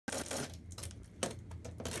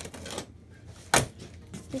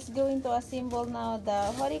He's going to assemble now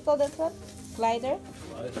the, what do you call that one? Glider?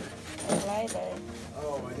 Glider. A glider.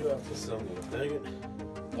 Oh, I do have to assemble it. Dang it.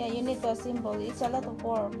 Yeah, you need to assemble. It's a lot of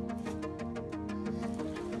work.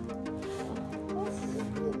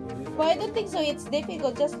 Well, I don't think so. It's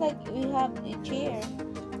difficult, just like we have a chair.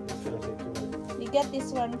 It's gonna take too much. We got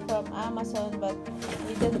this one from Amazon, but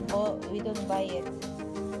we don't buy it.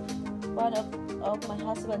 One of my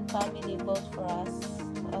husband's family bought for us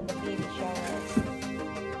on the baby shower.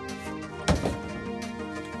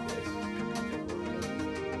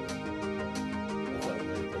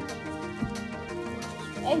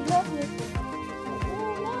 I love it.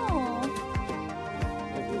 Oh no!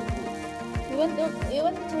 You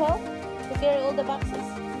want to help to carry all the boxes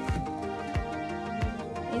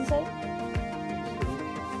inside?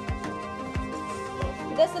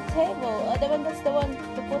 That's the table. That's the one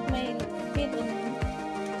to put my feet on.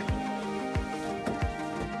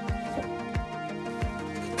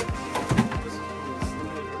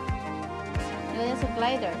 There's a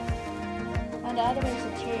glider, and the other one is a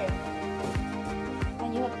chair. And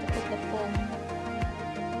you have to put the foam.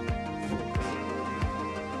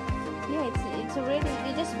 Yeah, it's already.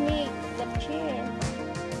 You just make the chair.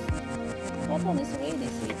 That one is ready,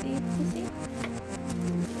 sweetie. You see?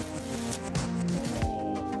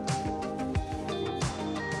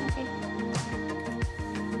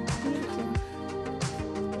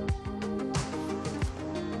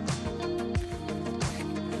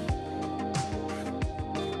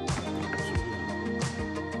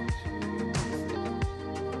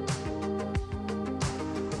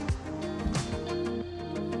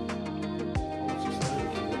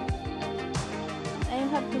 I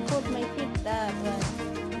have to put my feet that one,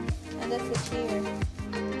 and that's the chair.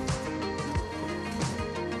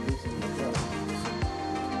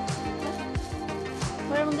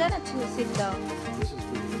 Where I'm gonna sit down? This is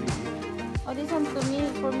for your feet. Oh, this one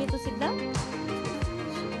for me to sit down?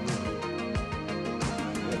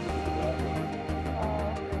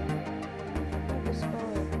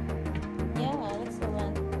 Yeah, that's the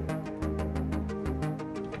one.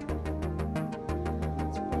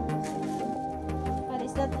 But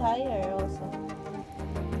it's not higher also.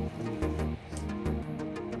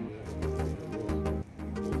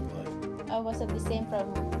 I was at the same for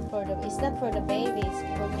the. It's not for the babies,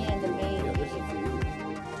 for me and the baby. Yeah, this is for you.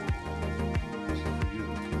 This is for you.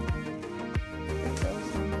 That's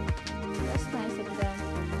awesome. That's nice of them.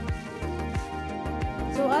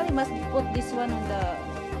 So Ali must put this one on the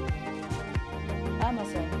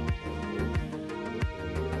Amazon.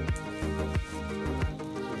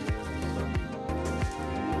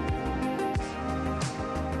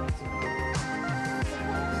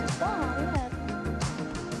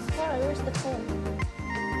 Where's the phone?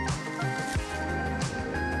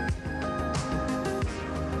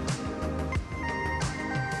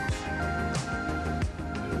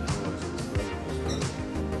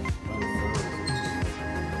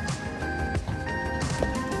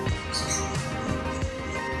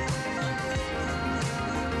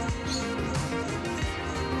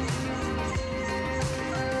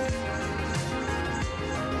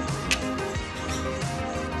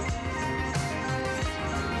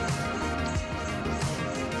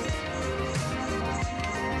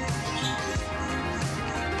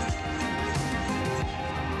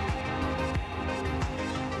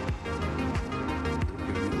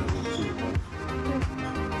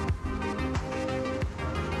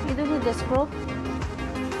 You don't need the scroll?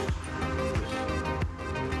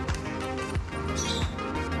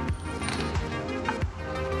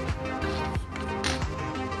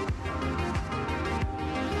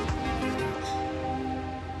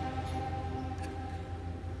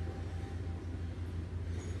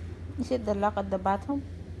 Is it the lock at the bottom?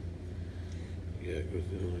 Yeah, it goes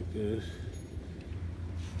down like this.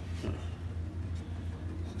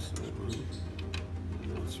 That's that one.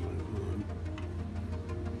 That's the right one.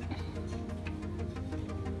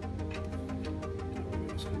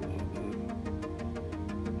 It's gonna all that.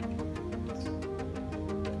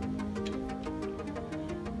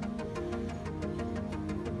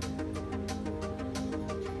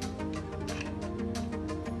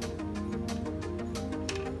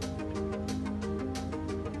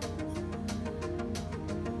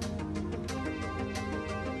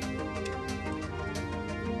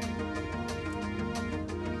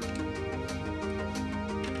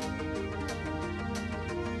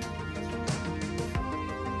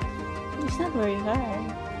 It's not very hard.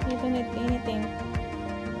 You don't need anything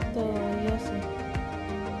to use it.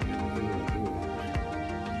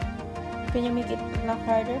 Can you make it look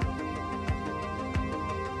harder?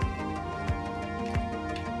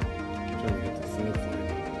 Trying to get the third line.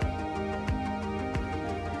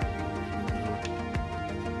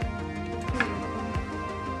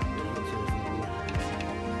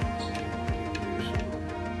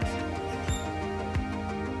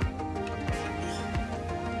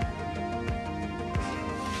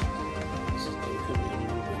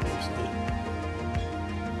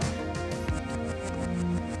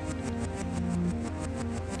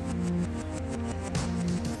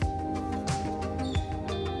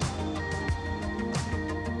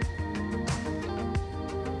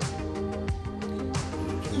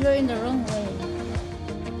 You're in the wrong way.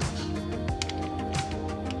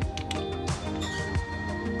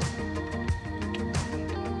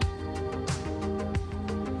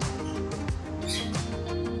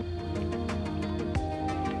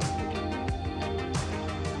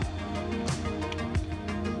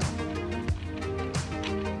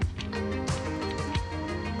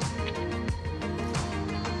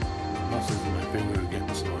 Muscles in my finger are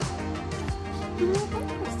getting sore.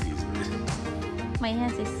 It's teasing me. My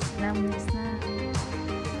hands is numbness na.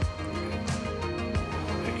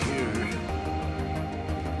 Right here.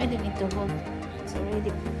 I don't need to hold. It's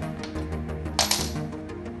already.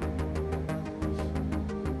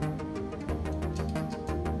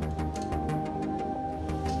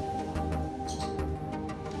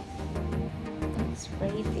 It's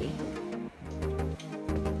pretty.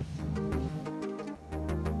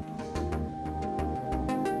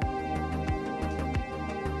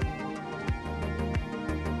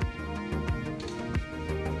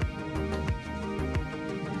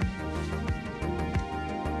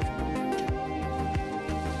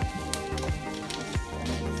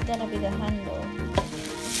 It's gonna be the handle.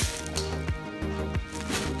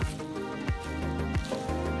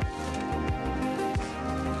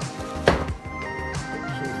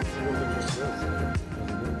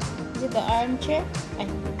 Is it the armchair? Ay,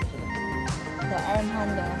 the arm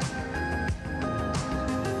handle.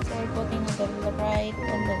 So we're putting the right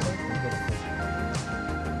on the left.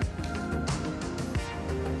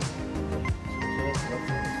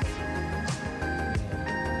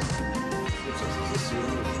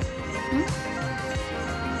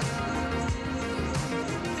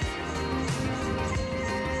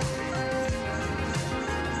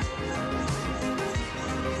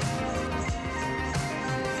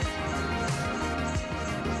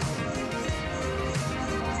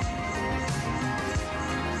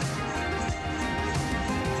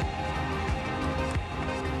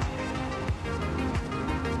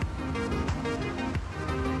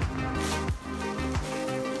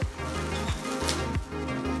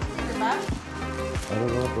 I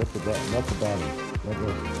don't know if that's the bottom. That's the bottom.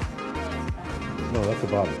 No, that's the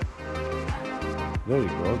bottom. There you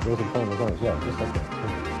go. It goes in front of his arms. Yeah, just like that.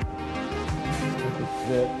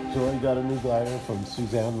 Joy got a new glider from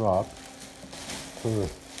Suzanne Rock.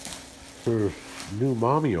 Her new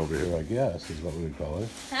mommy over here, I guess, is what we would call her.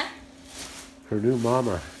 Huh? Her new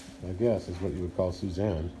mama, I guess, is what you would call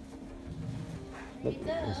Suzanne. But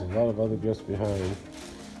there's a lot of other gifts behind.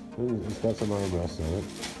 It's got some armrests on it.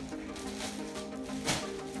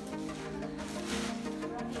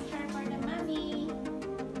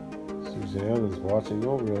 Suzanne is watching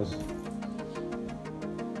over us.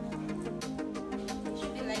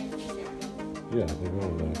 Should be like this. Yeah, they're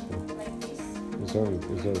going like that. Like this. Is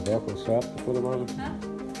there a Velcro strap to put them on? Huh?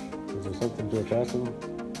 Is there something to attach them?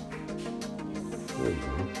 There you go.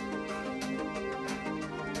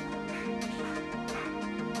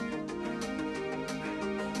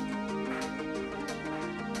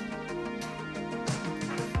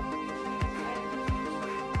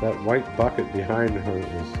 That white bucket behind her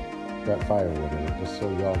is got firewood in it, just so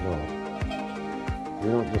y'all know. We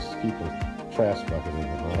don't just keep a trash bucket in the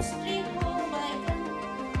house. It's 3 hole, but I can.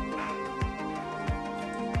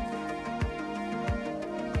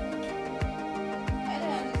 I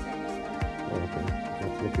don't understand. Oh, okay,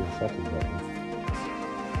 let's get you a second button.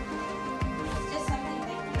 It's just something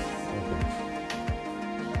like this. Okay.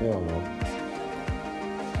 They all know.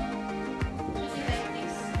 Should be like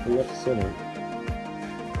this. We have to center it.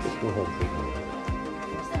 Just go ahead and take it.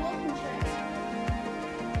 It's the walking chair.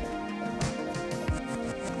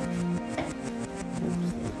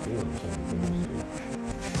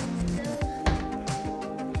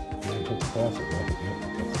 Pass it, like it, yeah,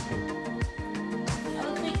 that's okay.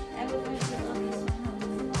 I will make the on this one.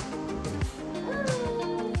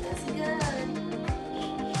 Oh, that's good.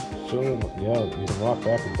 Show them, yeah, you can walk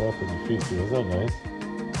back and forth with your feet too. Isn't that nice?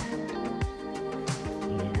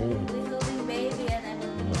 There you go. Little baby, and I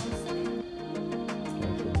will be sleeping.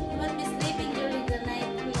 You won't be sleeping during the night.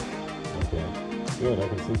 Okay, good, I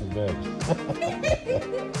can sleep in bed.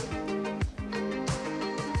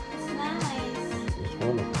 It's nice. It's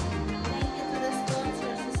wonderful. Thank you to the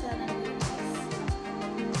sponsor, Susanna.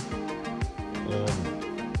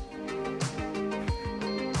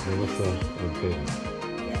 Melissa and Katie.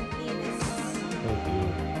 Yeah, it is. Thank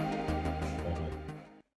you.